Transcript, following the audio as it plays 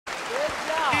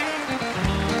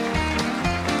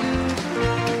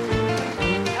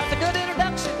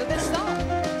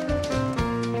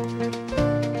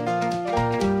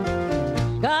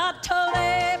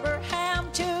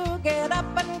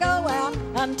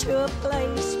to a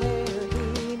place where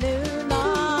he knew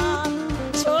not.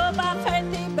 So by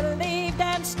faith he believed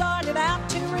and started out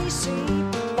to receive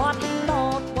what he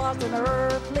thought was an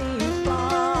earthly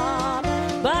plot.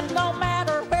 But no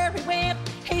matter where he went,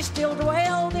 he still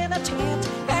dwelled in a tent,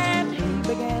 and he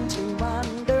began to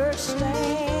understand.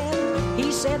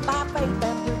 He said, by faith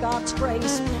and through God's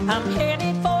grace, I'm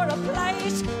headed for a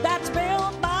place that's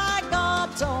built by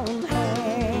God's own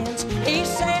hands. He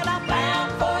said, I'm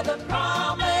bound for the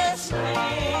promised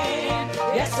land.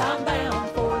 Yes, I'm bound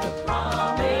for the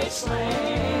promised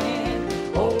land.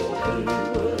 Oh, who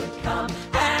would come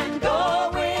and go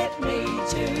with me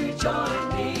to join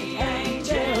the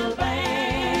angel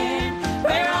band,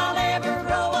 where I'll ever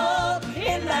grow up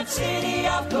in that city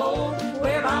of gold,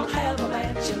 where I'll have a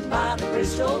mansion by the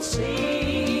crystal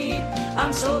sea.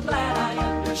 I'm so glad I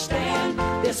understand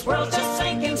this world's just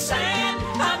sinking sand.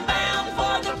 I'm bound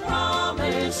for the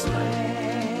promised land.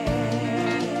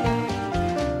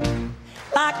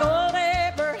 Like old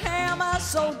Abraham, a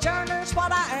sojourner's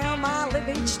what I am. I live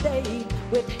each day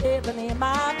with heaven in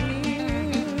my view.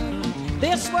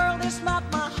 This world is not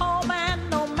my home, and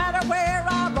no matter where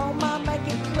I roam, I make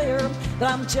it clear that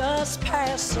I'm just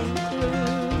passing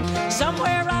through.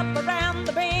 Somewhere up around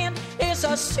the bend is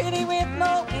a city with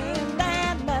no end,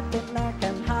 and nothing there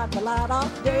can hide the light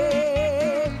of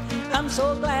day. I'm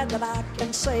so glad that I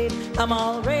can say I'm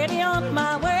already on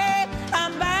my way.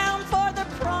 I'm bound for the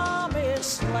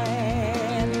promised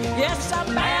land. Yes,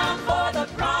 I'm bound for the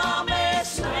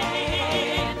promised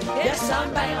land. Yes,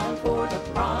 I'm bound for the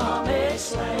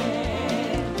promised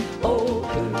land. Oh,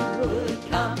 who would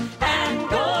come and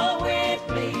go with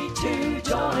me to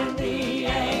join the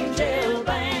angel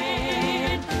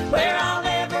band, where I'll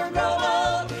ever grow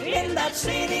old in that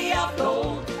city of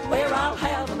gold, where I'll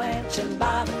have a mansion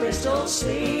by the crystal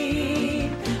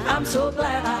sea. I'm so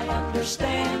glad I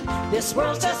understand this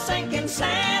world's just sinking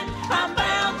sand. I'm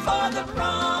bound for the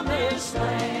promised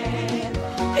land.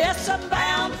 Yes, I'm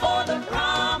bound for the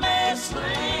promised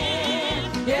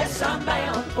land. Yes, I'm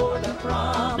bound for the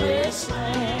promised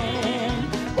land.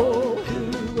 Oh,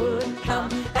 who would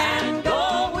come and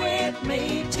go with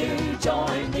me to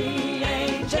join the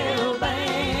angel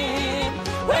band,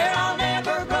 where I'll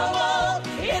never grow old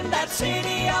in that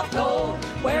city of gold,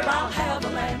 where I'll have a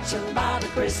mansion by the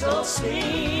crystal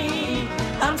sea.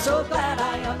 I'm so glad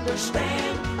I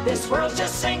understand this world's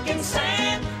just sinking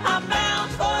sand. I'm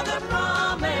bound for the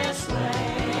promised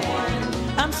land.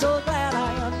 I'm so glad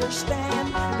I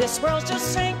understand this world's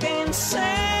just sinking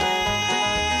sand.